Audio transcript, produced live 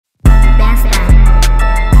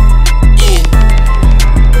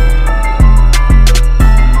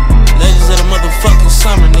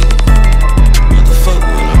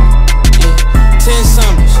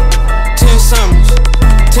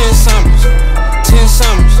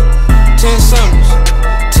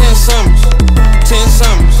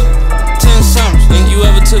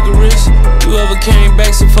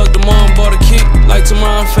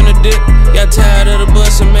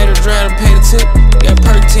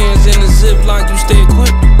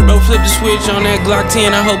switch on that Glock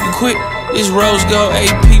 10, I hope you quit. This Rose Gold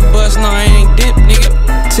AP bust, no I ain't dip, nigga.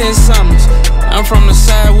 10 Summerz, I'm from the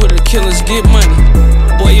side where the killers get money.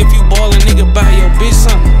 Boy, if you ballin', nigga, buy your bitch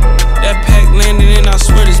something. That pack landed and I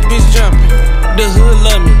swear this bitch jumping. The hood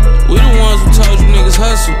love me, we the ones who told you niggas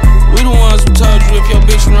hustle. We the ones who told you if your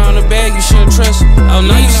bitch around the bag, you shouldn't trust her. Oh,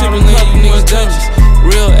 now you sippin' lean, you niggas dungeons.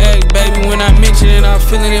 Real act, baby, when I mention it, I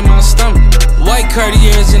feel it in my stomach. White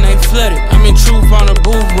Cartiers and they flooded. I'm in truth on the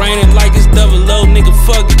booth, raining like it's double low, nigga,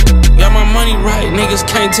 fuck it. Got my money right, niggas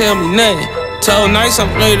can't tell me nothing. Told nice I'm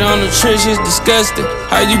later on the trench, it's disgusting.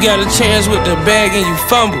 How you got a chance with the bag and you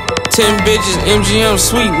fumble? 10 bitches, MGM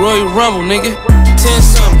sweet, Royal Rumble, nigga. 10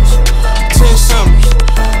 Summerz, 10 Summerz,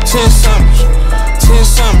 10 Summerz, 10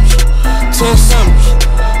 Summerz, 10 Summerz,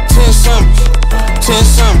 10 Summerz, 10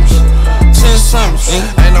 Summerz, 10 Summerz.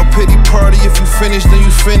 Ain't no pity party, if you finish, then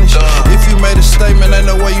you finish. If you made a statement, ain't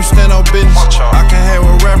no way you stand on business. I can hang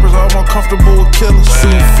with rappers, I'm more comfortable with killers.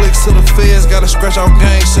 Shooting flicks to the feds, gotta scratch out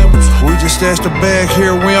gang symbols. We just stash the bag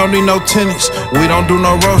here, we don't need no tenants. We don't do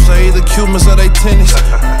no roast, they either Cubans or they tennis.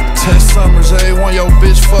 10 Summerz, everyone your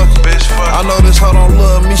bitch fucking. I know this hoe don't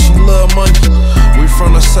love me, she love money. We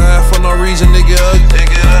from the side for no reason, nigga ugly.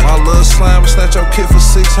 My little slime will snatch your kid for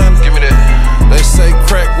 600. Give me that. They say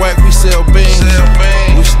crack whack, we sell beans.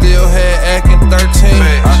 We still had acting 13.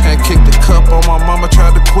 I can't kick the cup on my mama,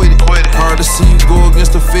 tried to quit it. Hard to see you go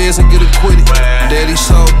against the feds and get acquitted. Daddy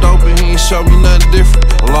so dope and he ain't show me nothing different.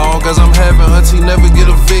 Long as I'm having auntie never get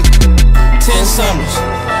a victim. 10 Summerz,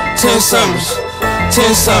 10 Summerz,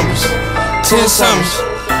 10 Summerz, 10 Summerz,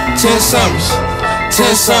 10 Summerz,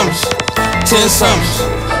 10 Summerz, 10 Summerz,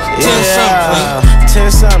 10 Summerz, 10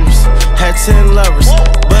 Summerz, had 10 lovers.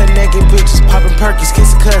 Butt naked bitches, popping perkies,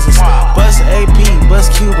 kissing cousins. Bust AP,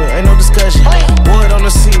 bust Cuban, ain't no discussion. Wood on the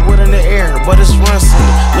seat, wood in the air, but it's run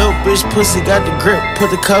city. Little bitch pussy got the grip, put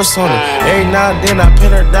the cuffs on her. Every now and then I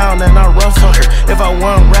pin her down and I rough on her. If I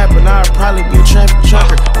wasn't rapping, I'd probably be a traffic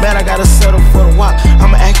trucker. Man, I gotta settle for the walk,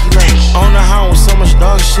 I'm an accurate. On the house with so much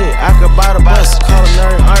dog shit, I could buy the bus.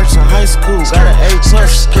 Culinary arts in high school, got an A+.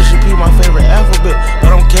 Cushy P my favorite alphabet,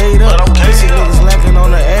 but I'm K'd up. Pussy niggas lacking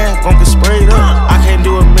on the ass, gon' get sprayed up. I can't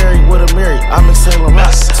do a Mary with a Mary, I'm in Saint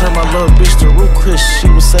Laurent. Turn my little bitch to Root Chris, she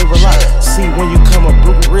would save a lot. See, when you come up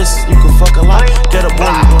broken wrist, you can fuck a lot. Get a boy,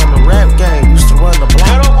 you run the rap game, used to run the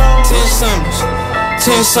block. 10 Summerz,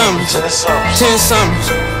 10 Summerz, 10 Summerz,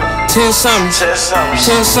 10 Summerz,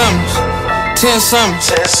 10 Summerz, 10 Summerz,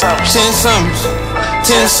 10 Summerz, 10 Summerz,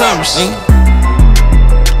 10 Summerz.